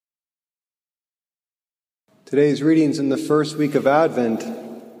Today's readings in the first week of Advent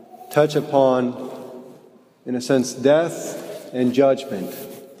touch upon, in a sense, death and judgment,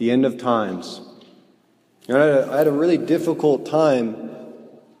 the end of times. And I had a really difficult time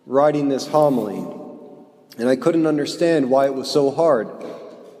writing this homily, and I couldn't understand why it was so hard.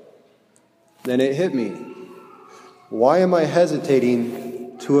 Then it hit me. Why am I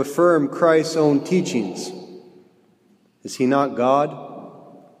hesitating to affirm Christ's own teachings? Is he not God?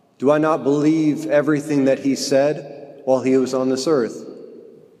 Do I not believe everything that he said while he was on this earth?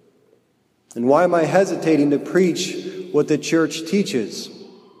 And why am I hesitating to preach what the church teaches?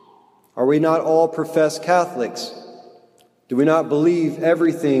 Are we not all professed Catholics? Do we not believe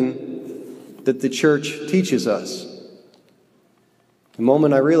everything that the church teaches us? The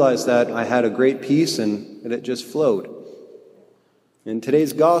moment I realized that, I had a great peace and it just flowed. In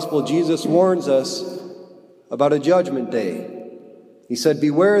today's gospel, Jesus warns us about a judgment day. He said,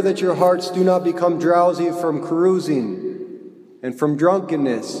 "Beware that your hearts do not become drowsy from carousing and from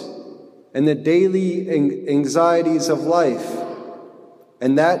drunkenness and the daily anxieties of life,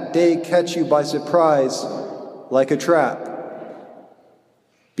 and that day catch you by surprise like a trap.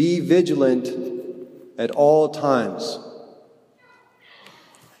 Be vigilant at all times."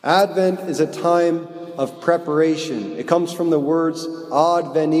 Advent is a time of preparation. It comes from the words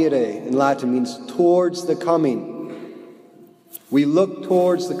ad venire in Latin, means towards the coming. We look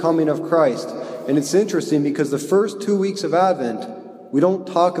towards the coming of Christ. And it's interesting because the first 2 weeks of Advent, we don't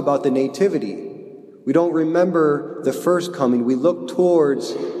talk about the nativity. We don't remember the first coming. We look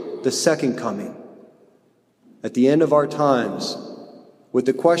towards the second coming. At the end of our times, with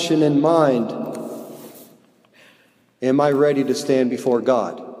the question in mind, am I ready to stand before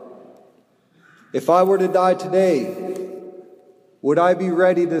God? If I were to die today, would I be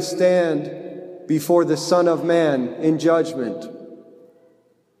ready to stand before the Son of Man in judgment?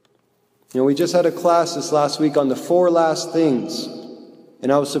 We just had a class this last week on the 4 last things,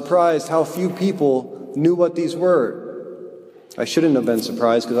 and I was surprised how few people knew what these were. I shouldn't have been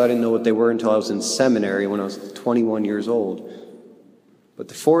surprised because I didn't know what they were until I was in seminary when I was 21 years old. But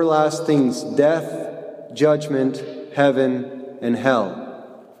the 4 last things: death, judgment, heaven, and hell.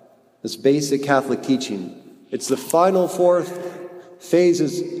 This basic Catholic teaching. It's the final 4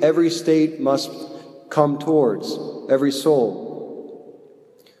 phases every state must come towards, every soul.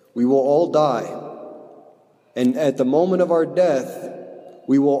 We will all die, and at the moment of our death,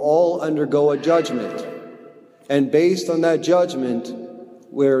 we will all undergo a judgment. And based on that judgment,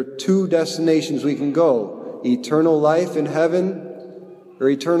 there are 2 destinations we can go: eternal life in heaven or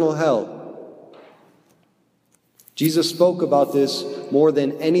eternal hell. Jesus spoke about this more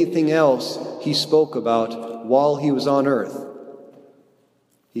than anything else he spoke about while he was on earth.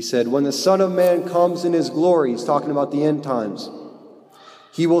 He said, "When the Son of Man comes in his glory," he's talking about the end times,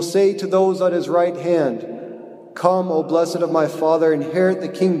 "he will say to those at his right hand, 'Come, O blessed of my Father, inherit the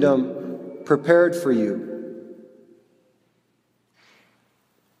kingdom prepared for you.'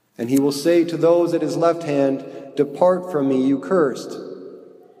 And he will say to those at his left hand, 'Depart from me, you cursed,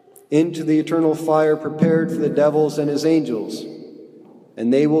 into the eternal fire prepared for the devils and his angels.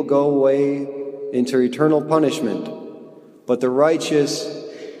 And they will go away into eternal punishment, but the righteous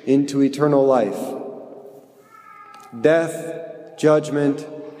into eternal life.'" Death, judgment,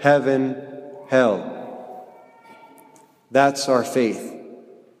 heaven, hell. That's our faith.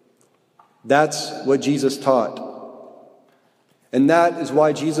 That's what Jesus taught. And that is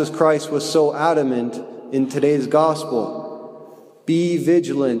why Jesus Christ was so adamant in today's gospel. Be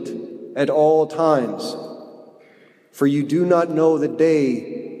vigilant at all times, for you do not know the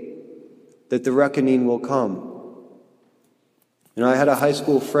day that the reckoning will come. I had a high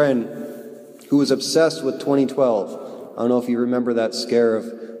school friend who was obsessed with 2012. I don't know if you remember that scare of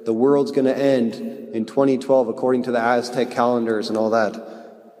the world's going to end in 2012 according to the Aztec calendars and all that.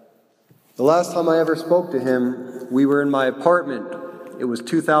 The last time I ever spoke to him, we were in my apartment. It was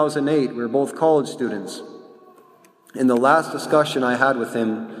 2008. We were both college students. In the last discussion I had with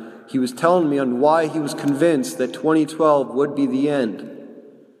him, he was telling me on why he was convinced that 2012 would be the end.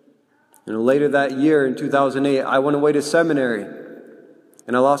 Later that year, in 2008, I went away to seminary,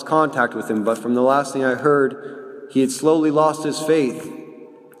 and I lost contact with him. But from the last thing I heard, he had slowly lost his faith,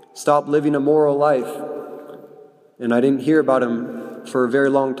 stopped living a moral life, and I didn't hear about him for a very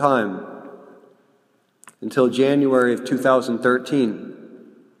long time, until January of 2013.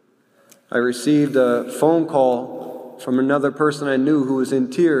 I received a phone call from another person I knew who was in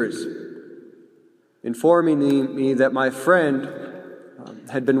tears, informing me that my friend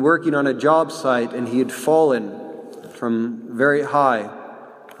had been working on a job site and he had fallen from very high.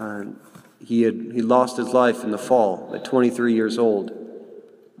 He lost his life in the fall at 23 years old.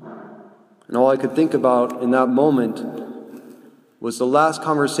 And all I could think about in that moment was the last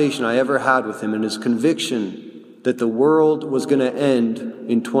conversation I ever had with him and his conviction that the world was going to end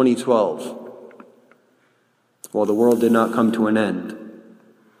in 2012. Well, the world did not come to an end,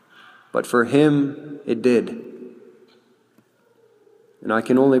 but for him, it did. And I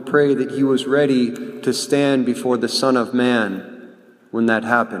can only pray that he was ready to stand before the Son of Man when that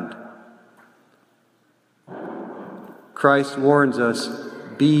happened. Christ warns us,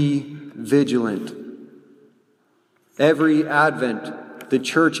 be vigilant. Every Advent, the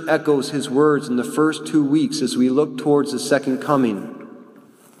church echoes his words in the first 2 weeks as we look towards the second coming.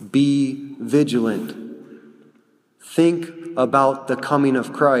 Be vigilant. Think about the coming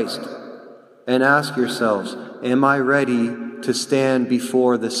of Christ and ask yourselves, am I ready to stand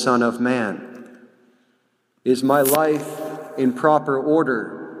before the Son of Man? Is my life in proper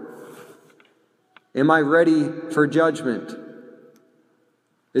order? Am I ready for judgment?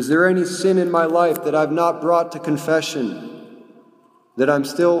 Is there any sin in my life that I've not brought to confession, that I'm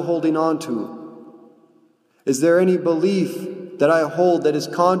still holding on to? Is there any belief that I hold that is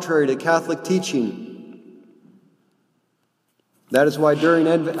contrary to Catholic teaching? That is why during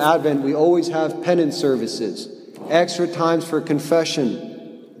Advent we always have penance services, extra times for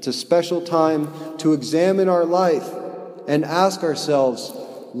confession. It's a special time to examine our life and ask ourselves,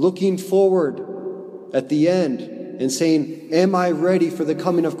 looking forward at the end and saying, am I ready for the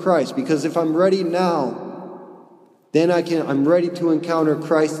coming of Christ? Because if I'm ready now, then I'm ready to encounter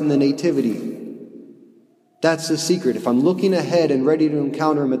Christ in the Nativity. That's the secret. If I'm looking ahead and ready to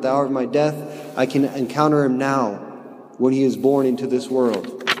encounter him at the hour of my death, I can encounter him now when he is born into this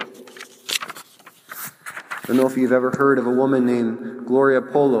world. I don't know if you've ever heard of a woman named Gloria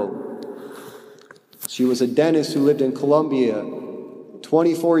Polo. She was a dentist who lived in Colombia,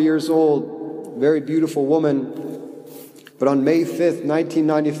 24 years old, very beautiful woman. But on May 5th,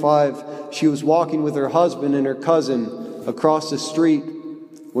 1995, she was walking with her husband and her cousin across the street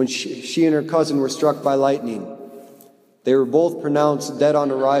when she and her cousin were struck by lightning. They were both pronounced dead on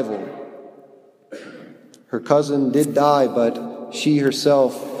arrival. Her cousin did die, but she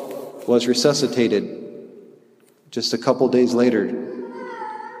herself was resuscitated just a couple days later.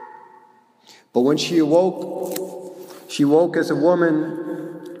 But when she woke as a woman,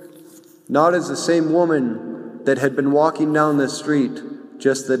 not as the same woman that had been walking down the street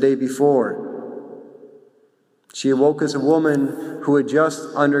just the day before. She awoke as a woman who had just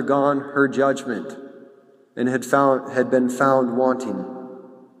undergone her judgment and had been found wanting.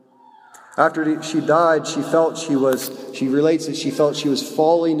 After she died, she relates that she felt she was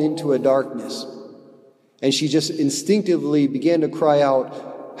falling into a darkness. And she just instinctively began to cry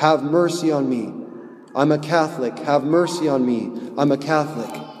out, have mercy on me. I'm a Catholic. Have mercy on me. I'm a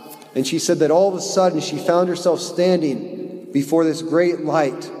Catholic. And she said that all of a sudden she found herself standing before this great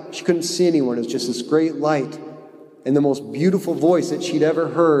light. She couldn't see anyone. It was just this great light. And the most beautiful voice that she'd ever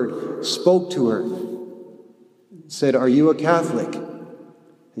heard spoke to her. Said, are you a Catholic?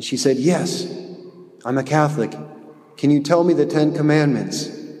 And she said, yes, I'm a Catholic. Can you tell me the 10 Commandments?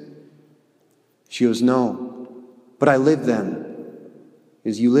 She goes, no, but I live them.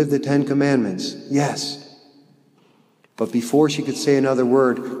 Is you live the 10 Commandments? Yes. But before she could say another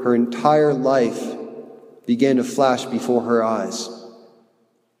word, her entire life began to flash before her eyes.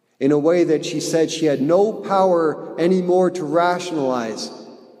 In a way that she said she had no power anymore to rationalize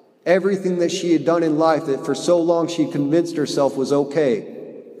everything that she had done in life that for so long she convinced herself was okay.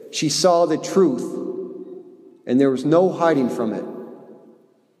 She saw the truth, and there was no hiding from it.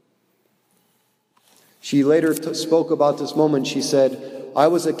 She later spoke about this moment. She said, I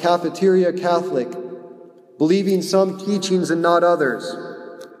was a cafeteria Catholic, believing some teachings and not others.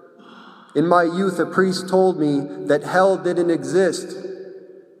 In my youth, a priest told me that hell didn't exist.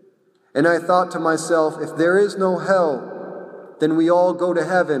 And I thought to myself, if there is no hell, then we all go to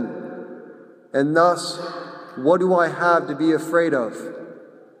heaven. And thus, what do I have to be afraid of?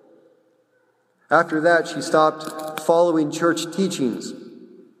 After that, she stopped following church teachings.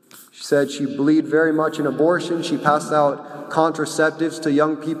 She said she believed very much in abortion. She passed out contraceptives to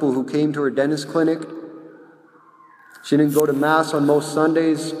young people who came to her dentist clinic. She didn't go to Mass on most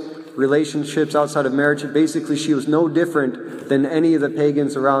Sundays, relationships outside of marriage. Basically, she was no different than any of the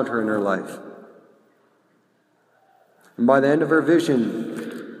pagans around her in her life. And by the end of her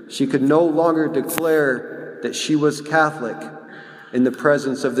vision, she could no longer declare that she was Catholic in the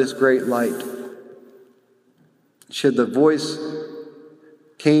presence of this great light. The voice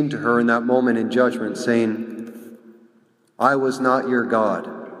came to her in that moment in judgment saying, I was not your God.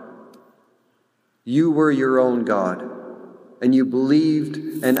 You were your own God, and you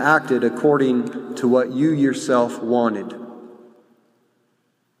believed and acted according to what you yourself wanted.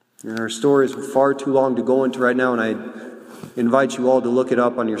 And her story is far too long to go into right now, and I invite you all to look it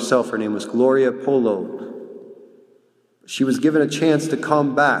up on yourself. Her name was Gloria Polo. She was given a chance to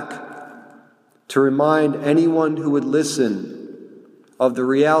come back to remind anyone who would listen of the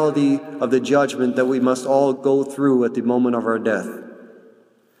reality of the judgment that we must all go through at the moment of our death,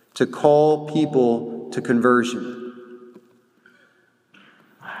 to call people to conversion.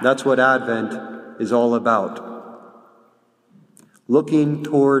 That's what Advent is all about. Looking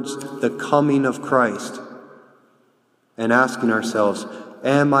towards the coming of Christ and asking ourselves,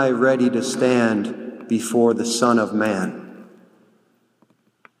 am I ready to stand before the Son of Man?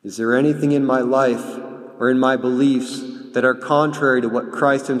 Is there anything in my life or in my beliefs that are contrary to what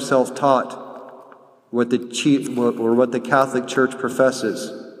Christ himself taught, what the Catholic Church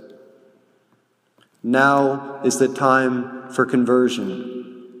professes? Now is the time for conversion.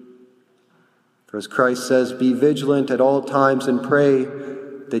 For as Christ says, be vigilant at all times and pray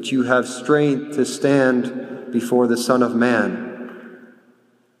that you have strength to stand before the Son of Man,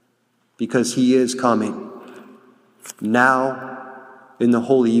 because he is coming, now in the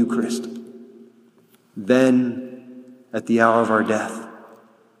Holy Eucharist, then at the hour of our death.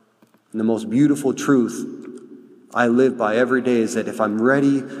 And the most beautiful truth I live by every day is that if I'm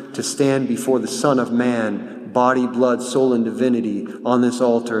ready to stand before the Son of Man, body, blood, soul, and divinity on this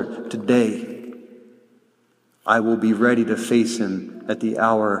altar today, I will be ready to face him at the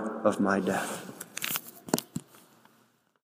hour of my death.